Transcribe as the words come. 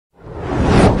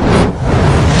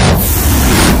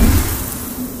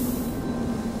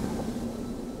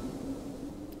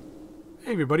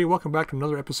Hey everybody, welcome back to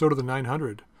another episode of the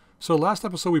 900. So last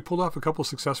episode we pulled off a couple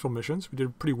successful missions. We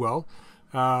did pretty well.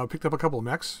 Picked up a couple of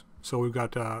mechs. So we've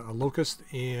got a Locust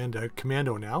and a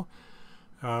Commando now,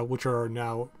 which are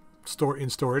now in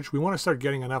storage. We want to start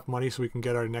getting enough money so we can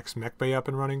get our next mech bay up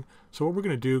and running. So what we're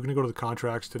going to do, we're going to go to the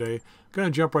contracts today. Going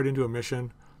to jump right into a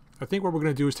mission. I think what we're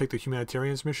going to do is take the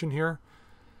Humanitarians mission here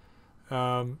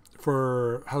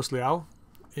for House Liao.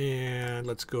 And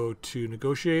let's go to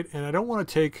negotiate. And I don't want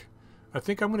to take... I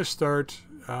think I'm going to start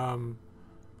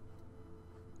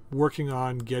working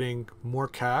on getting more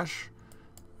cash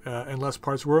and less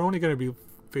parts. We're only going to be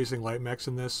facing light mechs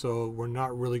in this, so we're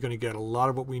not really going to get a lot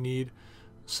of what we need.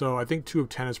 So I think 2 of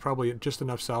 10 is probably just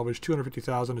enough salvage.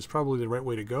 250,000 is probably the right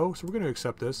way to go. So we're going to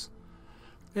accept this.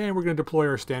 And we're going to deploy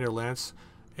our standard lance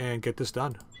and get this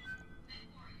done.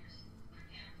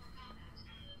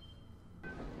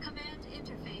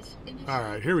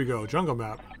 Alright, here we go. Jungle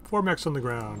map. 4 mechs on the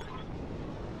ground.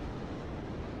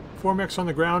 4 mechs on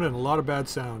the ground and a lot of bad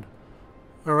sound.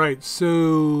 Alright,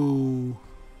 so...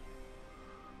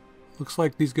 looks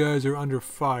like these guys are under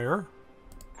fire.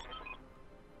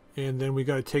 And then we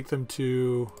got to take them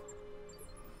to...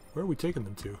 where are we taking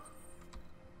them to?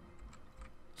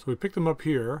 So we picked them up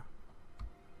here.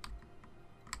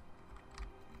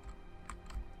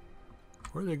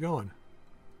 Where are they going?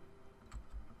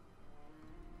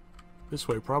 This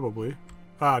way, probably.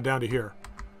 Ah, down to here.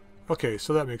 Okay,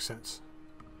 so that makes sense.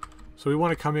 So we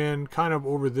want to come in kind of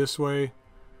over this way,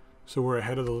 so we're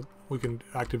ahead of the... we can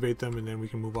activate them and then we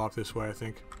can move off this way, I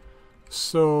think.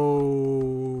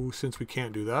 So, since we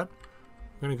can't do that,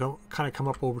 we're going to go kind of come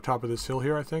up over top of this hill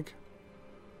here, I think.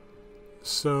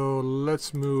 So,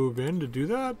 let's move in to do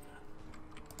that.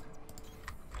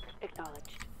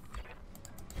 Acknowledged.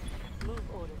 Move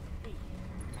order C.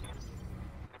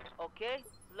 Okay,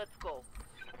 let's go.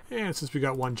 And since we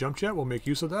got 1 jump jet, we'll make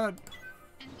use of that.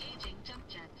 Engaging jump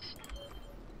jets.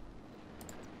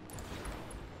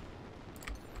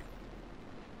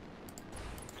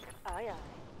 Aye, aye.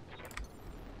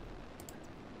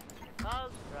 All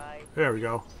right. There we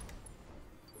go.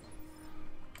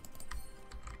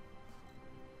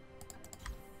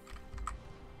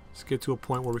 Let's get to a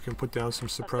point where we can put down some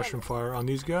suppression fire on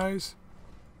these guys.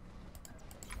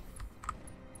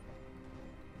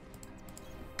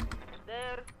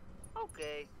 There.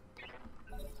 Okay.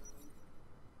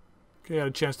 Okay, I had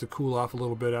a chance to cool off a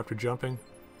little bit after jumping.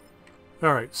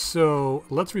 Alright, so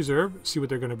let's reserve, see what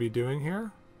they're going to be doing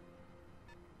here.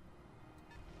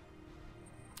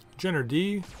 Jenner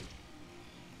D.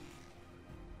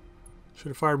 Should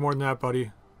have fired more than that, buddy.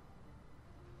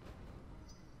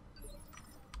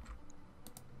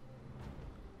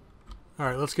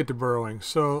 Alright, let's get to burrowing.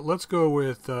 So let's go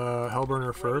with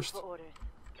Hellburner first.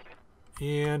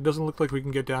 And doesn't look like we can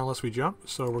get down unless we jump,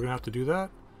 so we're going to have to do that.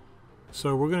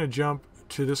 So we're going to jump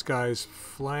to this guy's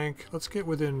flank. Let's get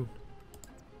within...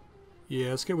 yeah,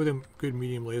 let's get within good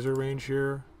medium laser range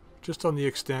here. Just on the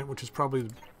extent, which is probably...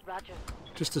 Roger.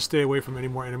 just to stay away from any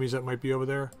more enemies that might be over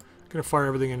there. Gonna fire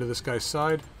everything into this guy's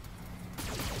side.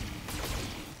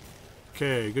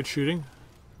 Okay, good shooting.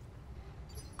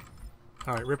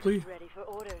 Alright, Ripley. Ready for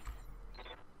orders.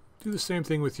 Do the same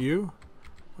thing with you.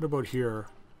 What about here?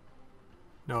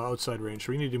 No, outside range,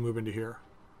 so we need to move into here.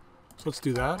 So let's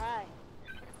do that. Aye.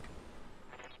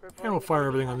 And we'll fire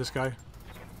everything on this guy.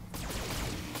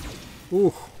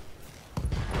 Ooh.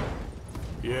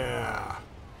 Yeah.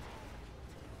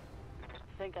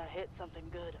 Think I hit something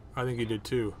good. I think he did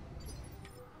too.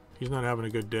 He's not having a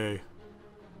good day.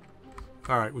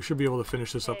 Alright, we should be able to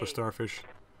finish this up with Starfish.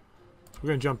 So we're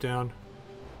going to jump down.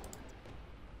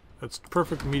 That's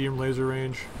perfect medium laser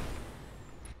range.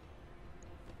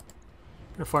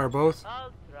 Gonna fire both. All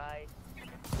right.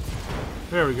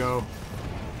 There we go.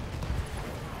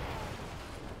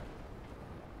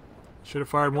 Should have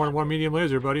fired more than 1 medium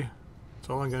laser, buddy. That's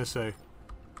all I'm going to say.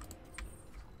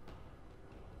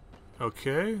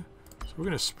 Okay, so we're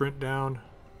going to sprint down.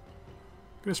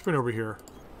 I'm going to sprint over here.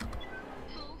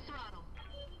 Full throttle.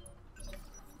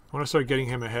 I want to start getting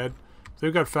him ahead. If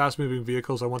they've got fast-moving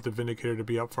vehicles, I want the Vindicator to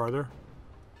be up farther.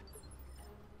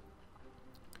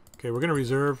 Okay, we're going to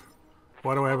reserve.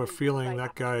 Why do I have a feeling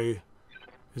that guy...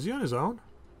 is he on his own?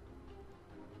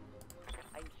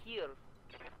 I'm here.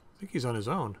 I think he's on his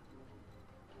own.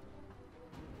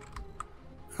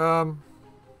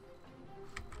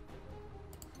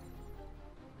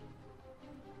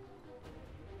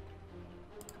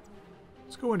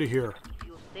 Let's go into here. If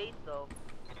you say so.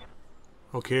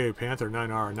 Okay, Panther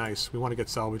 9R, nice. We want to get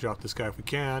salvage off this guy if we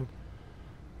can.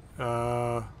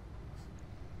 I'm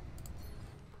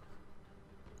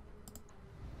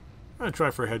going to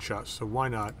try for a headshot, so why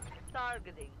not?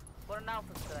 Targeting. for an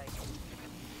alpha strike.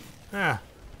 Yeah.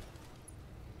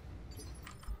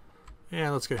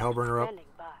 Yeah, let's get Hellburner up. Standing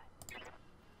by.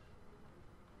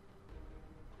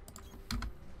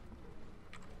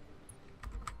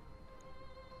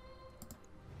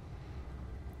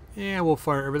 Yeah, we'll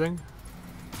fire everything.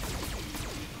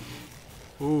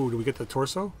 Ooh, do we get the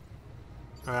torso?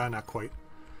 Not quite.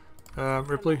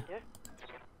 Ripley? Commander.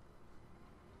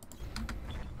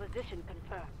 Position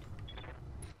confirmed.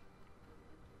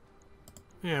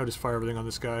 Yeah, we'll just fire everything on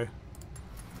this guy.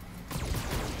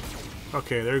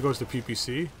 Okay, there goes the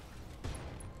PPC.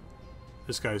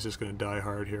 This guy's just going to die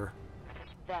hard here.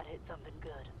 That hit something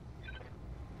good.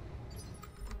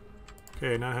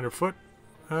 Okay, 900 foot.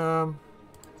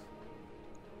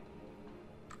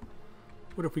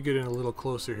 What if we get in a little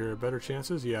closer here? Better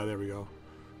chances? Yeah, there we go.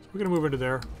 So we're going to move into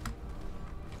there.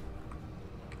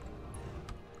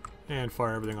 And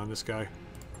fire everything on this guy.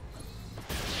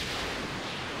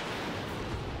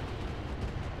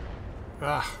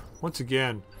 Ah, once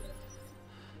again,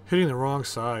 hitting the wrong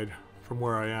side from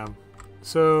where I am.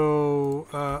 So,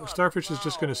 Starfish is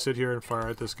just going to sit here and fire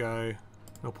at this guy.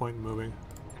 No point in moving.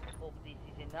 Hope this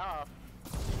is enough.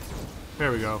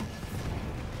 There we go.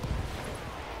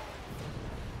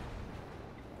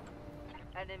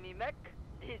 Enemy mech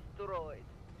destroyed.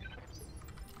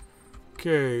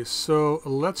 Okay, so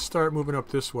let's start moving up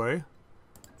this way.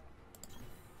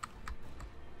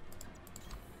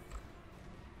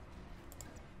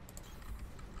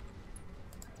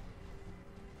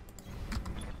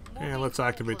 And let's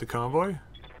activate the convoy.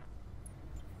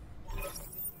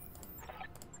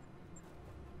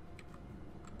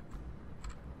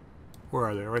 Where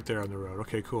are they? Right there on the road.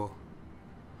 Okay, cool.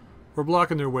 We're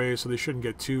blocking their way, so they shouldn't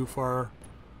get too far.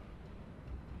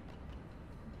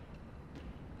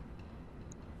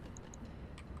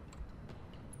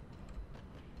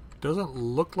 Doesn't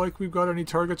look like we've got any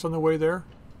targets on the way there.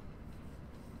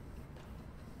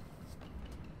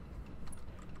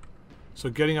 So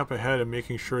getting up ahead and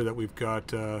making sure that we've got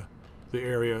the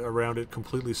area around it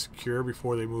completely secure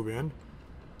before they move in.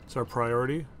 It's our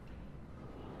priority.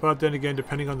 But then again,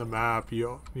 depending on the map,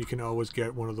 you can always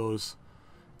get one of those,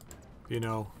 you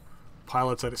know,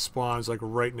 pilots that it spawns like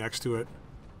right next to it.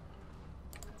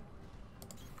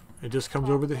 It just comes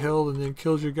over the hill and then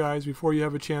kills your guys before you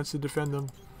have a chance to defend them.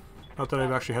 Not that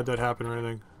I've actually had that happen or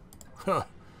anything. Huh.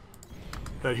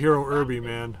 That hero Irby,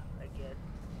 man, I guess.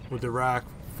 with the Rack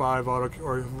 5 auto,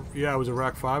 or yeah, it was a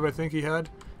Rack 5 I think he had.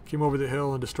 Came over the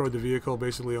hill and destroyed the vehicle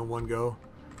basically on one go.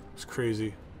 It's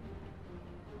crazy.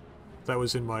 That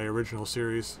was in my original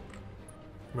series,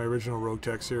 my original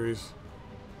Roguetech series.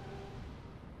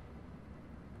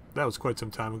 That was quite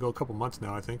some time ago, a couple months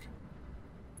now, I think.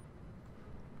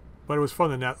 But it was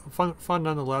fun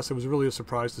nonetheless. It was really a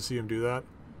surprise to see him do that.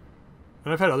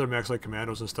 And I've had other mechs like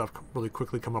commandos and stuff really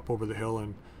quickly come up over the hill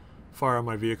and fire on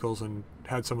my vehicles, and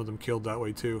had some of them killed that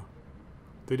way too.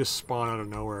 They just spawn out of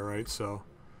nowhere, right? So,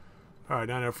 alright,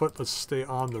 900 foot. Let's stay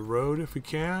on the road if we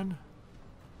can.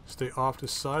 Stay off the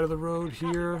side of the road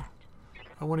here.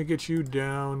 I want to get you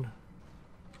down.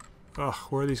 Ugh,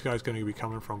 where are these guys going to be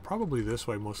coming from? Probably this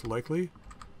way, most likely.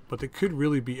 But they could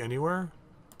really be anywhere.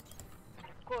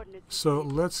 So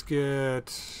let's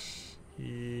get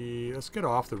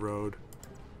off the road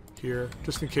here,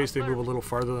 just in case they move a little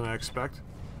farther than I expect.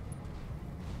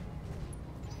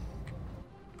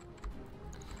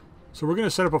 So we're going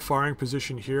to set up a firing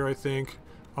position here, I think.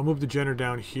 I'll move the Jenner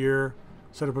down here,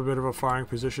 set up a bit of a firing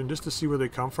position just to see where they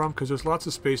come from, because there's lots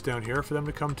of space down here for them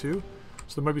to come to.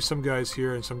 So there might be some guys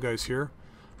here and some guys here.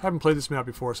 I haven't played this map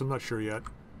before, so I'm not sure yet.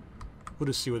 We'll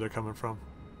just see where they're coming from.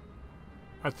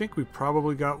 I think we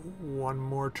probably got one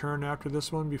more turn after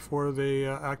this one before they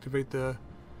activate the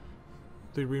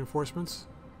reinforcements.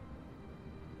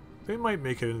 They might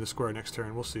make it in the square next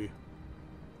turn. We'll see.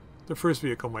 The first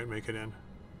vehicle might make it in.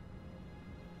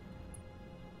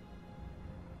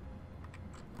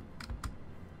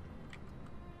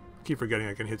 Keep forgetting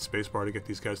I can hit spacebar to get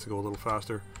these guys to go a little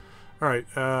faster. Alright,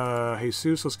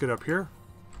 Jesus, let's get up here.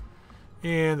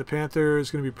 And the Panther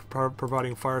is going to be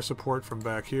providing fire support from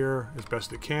back here as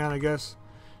best it can, I guess.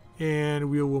 And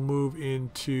we will move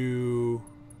into...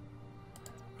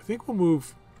 I think we'll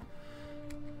move...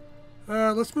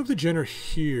 let's move the Jenner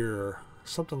here.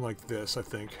 Something like this, I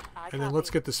think. And then let's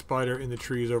get the Spider in the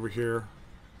trees over here.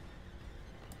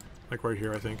 Like right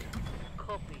here, I think.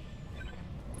 Copy.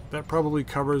 That probably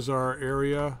covers our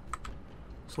area.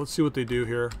 So let's see what they do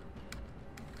here.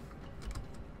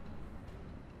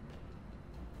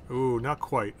 Ooh, not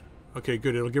quite. Okay,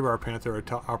 good. It'll give our Panther an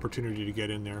opportunity to get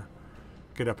in there.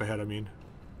 Get up ahead, I mean.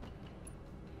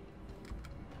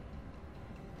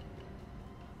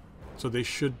 So they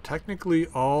should technically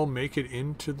all make it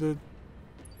into the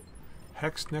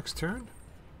hex next turn,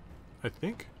 I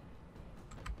think.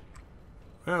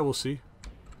 Yeah, we'll see.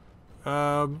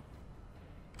 Yeah.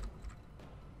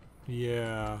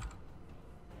 They're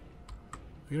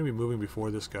gonna be moving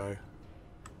before this guy.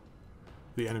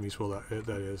 The enemies will, that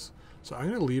is. So I'm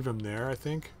gonna leave him there, I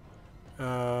think.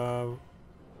 Oh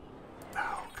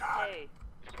god. Hey,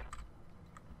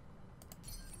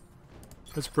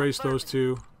 Let's brace those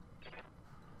two.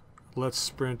 Let's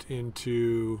sprint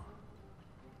into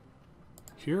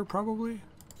here, probably.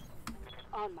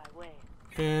 on my way.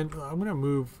 And I'm gonna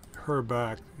move her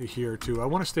back here too. I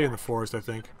want to stay in the forest, I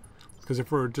think, because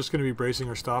if we're just gonna be bracing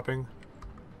or stopping,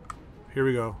 here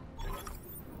we go.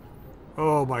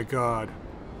 Oh my god.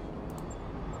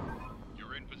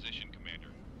 You're in position, Commander.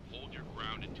 Hold your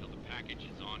ground until the package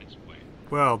is on its way.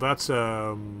 Well, that's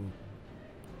a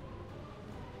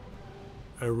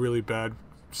really bad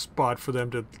spot for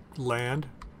them to land.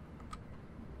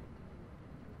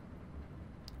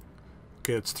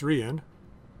 Okay, it's 3 in.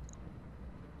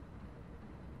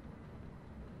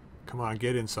 Come on,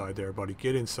 get inside there, buddy.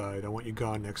 Get inside. I want you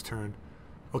gone next turn.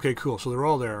 Okay, cool. So they're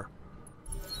all there.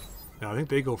 Now, I think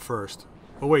they go first.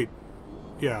 Oh, wait.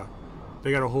 Yeah. They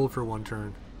got to hold for 1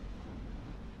 turn.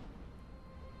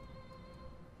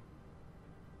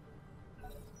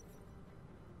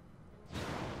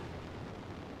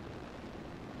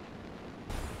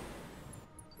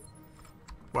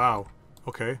 Wow.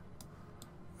 Okay.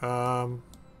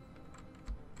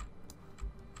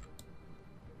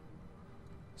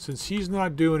 Since he's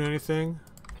not doing anything,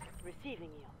 Receiving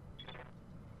you.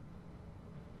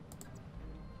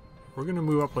 we're going to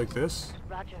move up like this.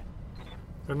 Roger.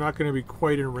 They're not going to be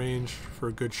quite in range for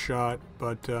a good shot,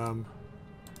 but what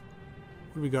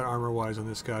do we got armor-wise on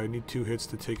this guy? I need 2 hits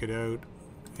to take it out,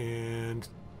 and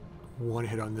 1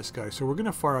 hit on this guy. So we're going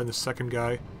to fire on the second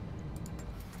guy.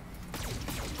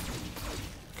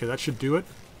 Okay, that should do it.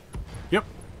 Yep.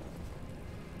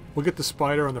 We'll get the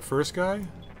spider on the first guy.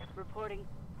 Reporting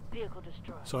vehicle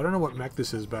destroyed. So I don't know what mech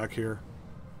this is back here.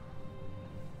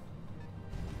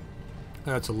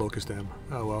 That's a Locust M.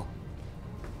 Oh well.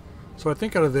 So I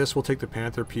think out of this we'll take the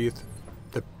Panther piece,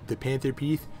 the Panther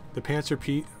piece, the Panther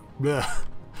piece,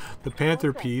 the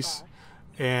Panther piece,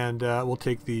 and we'll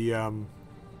take the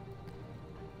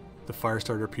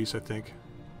Firestarter piece, I think.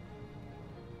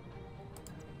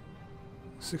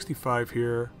 65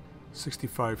 here,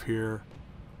 65 here.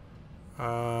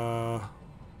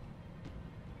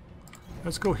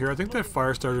 Let's go here. I think that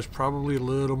Firestarter is probably a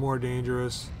little more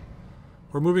dangerous.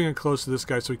 We're moving in close to this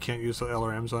guy so we can't use the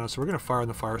LRMs on us, so we're going to fire on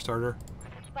the Firestarter.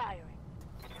 Firing.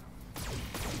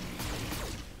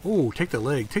 Oh, take the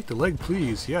leg. Take the leg,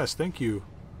 please. Yes, thank you.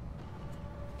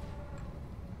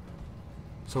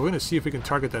 So we're going to see if we can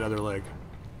target that other leg.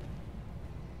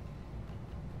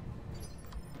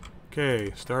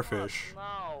 Okay, Starfish.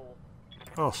 No.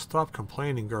 Oh, stop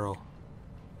complaining, girl.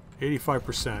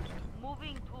 85%.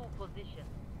 Moving to position.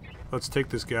 Let's take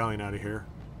this galleon out of here.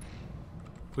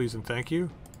 Please and thank you.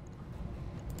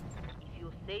 If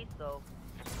you say so.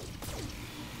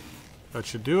 That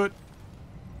should do it.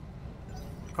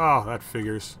 Oh, that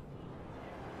figures.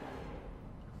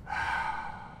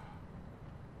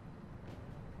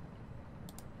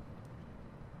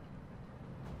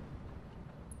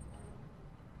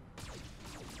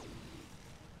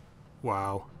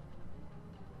 Wow.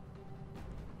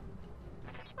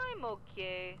 I'm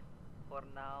okay for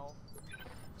now.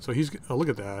 So he's... Oh, look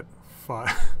at that.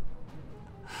 5.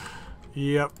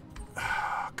 Yep.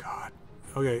 Oh, God.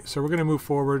 Okay, so we're going to move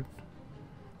forward.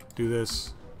 Do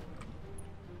this.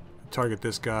 Target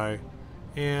this guy.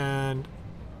 And...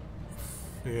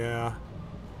 Yeah.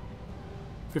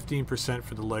 15%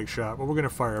 for the leg shot. But we're going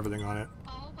to fire everything on it.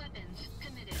 All weapons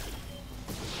committed.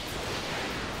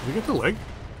 Did we get the leg?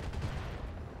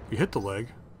 We hit the leg.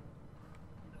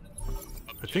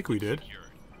 I think we did.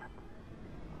 Secured.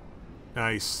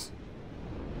 Nice.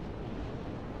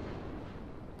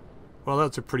 Well,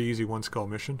 that's a pretty easy 1 skull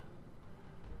mission.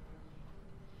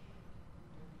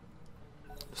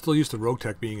 Still used to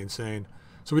Roguetech being insane.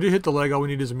 So we did hit the leg. All we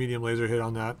need is a medium laser hit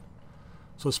on that.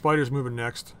 So Spider's moving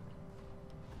next.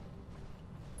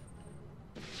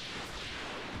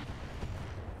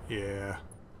 Yeah.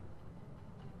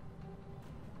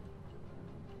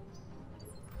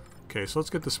 Okay, so let's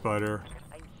get the Spider.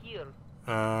 I'm here.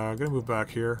 I'm gonna move back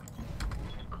here.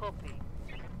 Copy.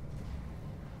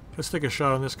 Let's take a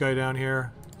shot on this guy down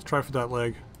here. Let's try for that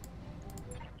leg.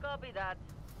 Copy that.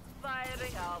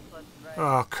 Firing alpha strike.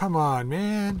 Oh, come on,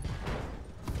 man.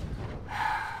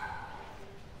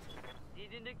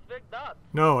 Didn't expect that.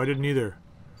 No, I didn't either.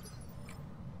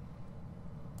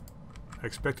 I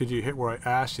expected you to hit where I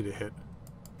asked you to hit.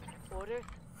 Orders?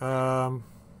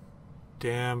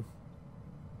 Damn.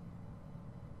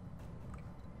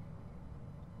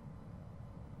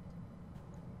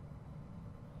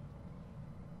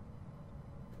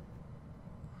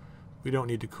 We don't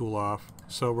need to cool off,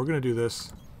 so we're going to do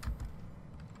this.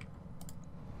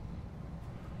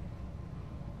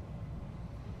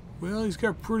 Well, he's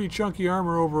got pretty chunky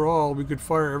armor overall. We could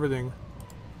fire everything.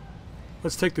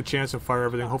 Let's take the chance and fire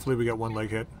everything. Hopefully we got one leg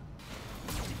hit.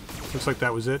 Looks like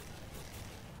that was it.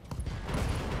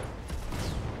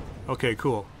 Okay,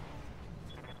 cool.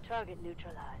 Target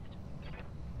neutralized.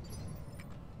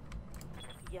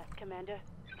 Yes, Commander.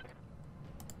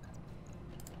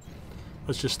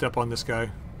 Let's just step on this guy.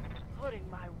 Putting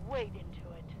my weight into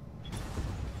it.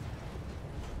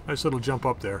 Nice little jump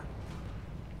up there.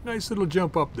 Nice little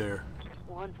jump up there.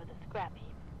 One for the scrap heap.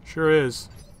 Sure is.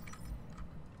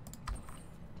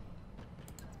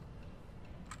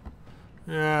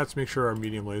 Yeah, let's make sure our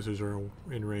medium lasers are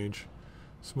in range.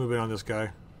 Let's move in on this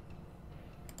guy.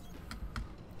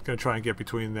 Gonna try and get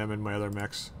between them and my other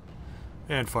mechs.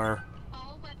 And fire.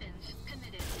 All weapons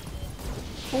committed.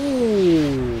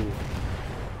 Oh!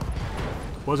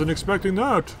 Wasn't expecting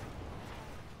that.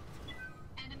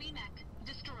 Enemy mech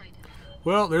destroyed.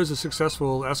 Well, there's a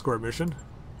successful escort mission.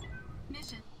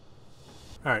 Mission.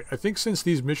 Alright, I think since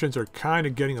these missions are kind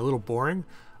of getting a little boring,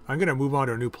 I'm going to move on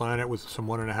to a new planet with some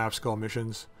 1.5 skull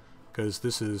missions. Because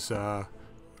this is a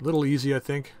little easy, I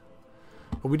think.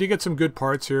 But we did get some good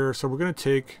parts here, so we're going to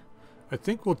take... I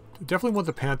think we'll definitely want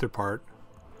the Panther part.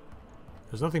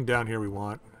 There's nothing down here we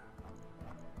want.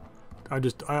 I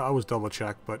always double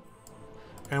check, but...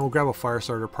 And we'll grab a fire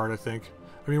starter part, I think.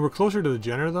 I mean, we're closer to the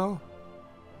Jenner, though.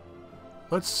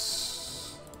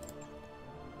 Let's...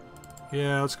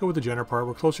 Yeah, let's go with the Jenner part.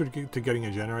 We're closer to getting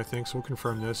a Jenner, I think, so we'll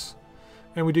confirm this.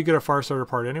 And we did get a fire starter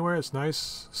part anyway. It's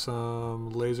nice.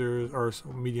 Some lasers, or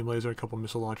some medium laser, a couple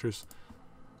missile launchers.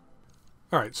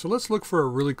 Alright, so let's look for a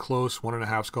really close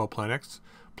 1.5 skull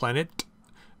planet.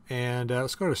 And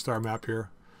let's go to star map here.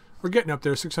 We're getting up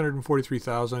there,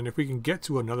 643,000. If we can get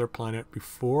to another planet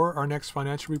before our next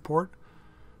financial report,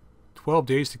 12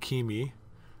 days to Kimi.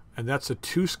 And that's a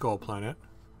 2 skull planet.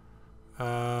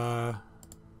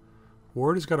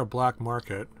 Ward has got a black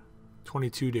market.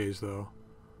 22 days though.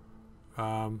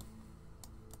 What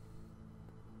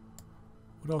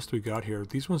else do we got here?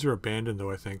 These ones are abandoned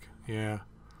though, I think. Yeah.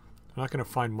 I'm not going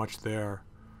to find much there.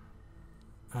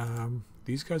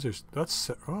 These guys are...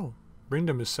 That's... Oh.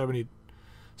 Ringdom is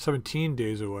 17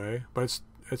 days away. But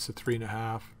it's a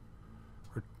 3.5.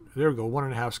 Or, there we go.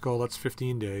 1.5 skull. That's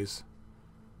 15 days.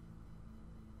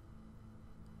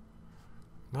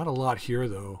 Not a lot here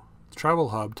though. Tribal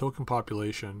hub. Token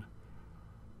population.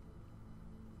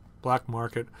 Black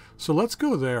market. So let's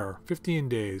go there. 15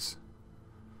 days.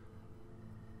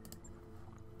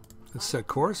 Let's set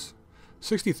course.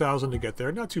 60,000 to get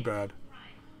there. Not too bad.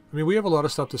 I mean, we have a lot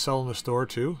of stuff to sell in the store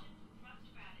too.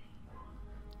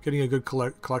 Getting a good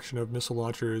collection of missile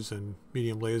launchers and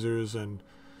medium lasers and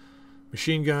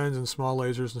machine guns and small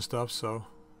lasers and stuff, so.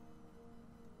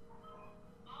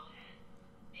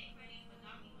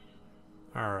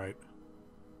 Alright.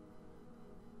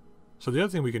 So the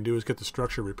other thing we can do is get the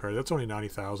structure repaired. That's only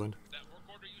 90,000. That work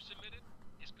order you submitted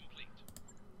is complete.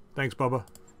 Thanks, Bubba.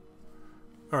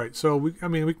 Alright, so we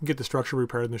can get the structure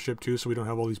repaired in the ship too, so we don't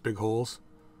have all these big holes.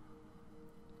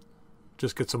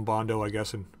 Just get some Bondo, I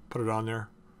guess, and put it on there.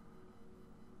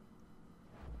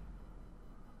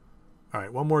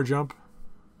 Alright, one more jump.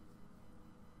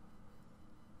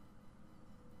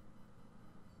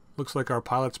 Looks like our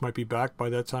pilots might be back by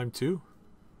that time too.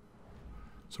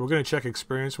 So we're going to check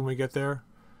experience when we get there.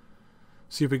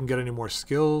 See if we can get any more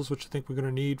skills, which I think we're going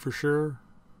to need for sure.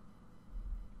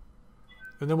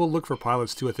 And then we'll look for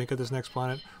pilots too, I think, at this next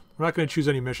planet. We're not going to choose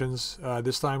any missions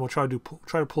this time. We'll try to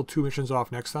pull 2 missions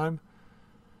off next time.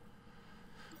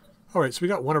 Alright, so we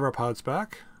got one of our pilots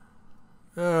back.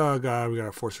 Oh god, we got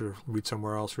to force her to read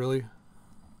somewhere else, really?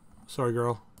 Sorry,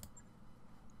 girl.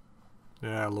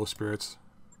 Yeah, low spirits.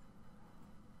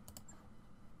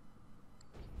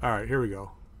 Alright, here we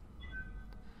go.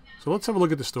 So let's have a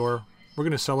look at the store. We're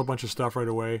going to sell a bunch of stuff right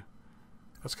away.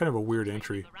 That's kind of a weird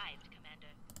entry.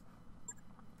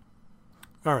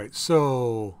 Alright,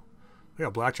 so... we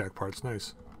got blackjack parts,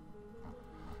 nice.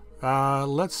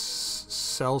 Let's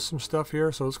sell some stuff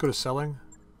here. So let's go to selling.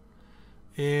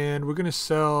 And we're going to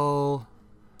sell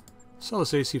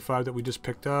this AC5 that we just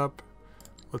picked up.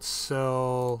 Let's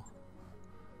sell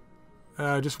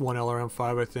just one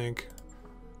LRM5, I think.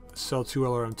 Let's sell 2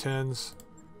 LRM10s.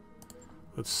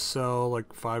 Let's sell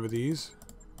like 5 of these.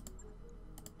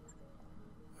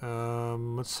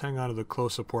 Let's hang on to the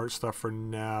close support stuff for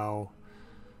now.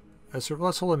 Let's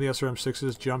hold on the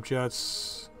SRM6s, jump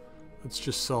jets. Let's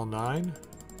just sell 9.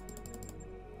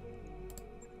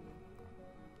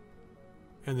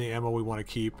 And the ammo we want to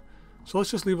keep. So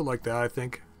let's just leave it like that, I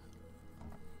think.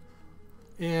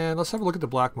 And let's have a look at the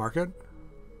black market.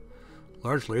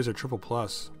 Large laser, triple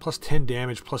plus. Plus 10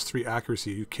 damage, plus 3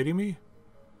 accuracy. Are you kidding me?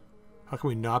 How can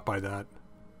we not buy that?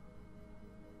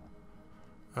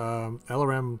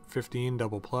 LRM 15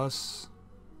 double plus.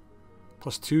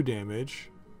 Plus 2 damage.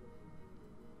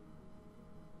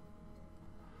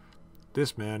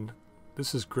 This, man.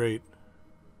 This is great.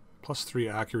 Plus 3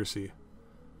 accuracy.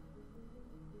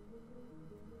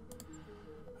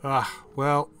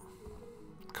 Well.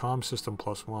 Comm system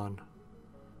plus 1.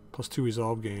 Plus 2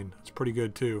 resolve gain. That's pretty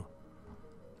good too.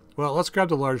 Well, let's grab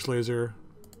the large laser.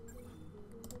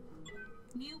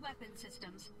 New weapon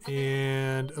systems.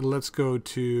 And let's go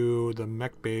to the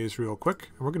mech bays real quick.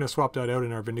 And we're going to swap that out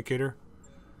in our Vindicator.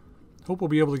 Hope we'll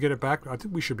be able to get it back. I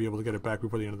think we should be able to get it back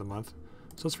before the end of the month.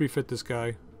 So let's refit this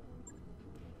guy.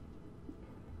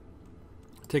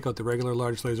 Take out the regular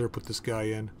large laser, put this guy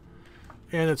in.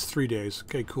 And it's 3 days.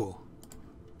 Okay, cool.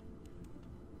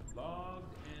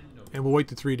 And we'll wait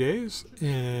the 3 days.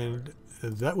 And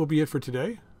that will be it for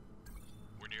today.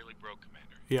 We're nearly broke,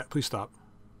 Commander. Yeah, please stop.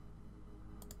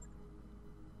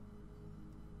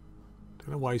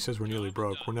 Don't know why he says we're nearly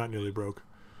broke. We're not nearly broke.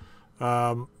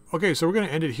 Okay, so we're going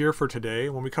to end it here for today.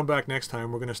 When we come back next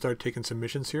time, we're going to start taking some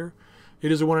missions here.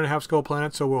 It is a 1.5 skull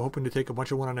planet, so we're hoping to take a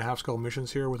bunch of 1.5 skull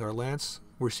missions here with our Lance.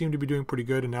 We seem to be doing pretty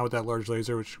good, and now with that large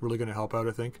laser, which is really going to help out,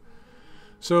 I think.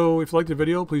 So if you liked the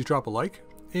video, please drop a like.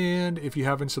 And if you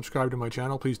haven't subscribed to my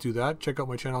channel, please do that. Check out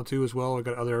my channel too as well. I've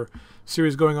got other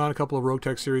series going on, a couple of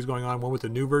Roguetech series going on, one with the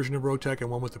new version of Roguetech and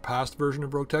one with the past version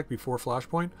of Roguetech before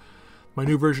Flashpoint. My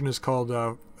new version is called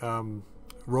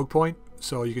Roguepoint,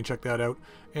 so you can check that out.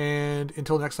 And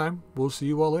until next time, we'll see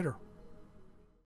you all later.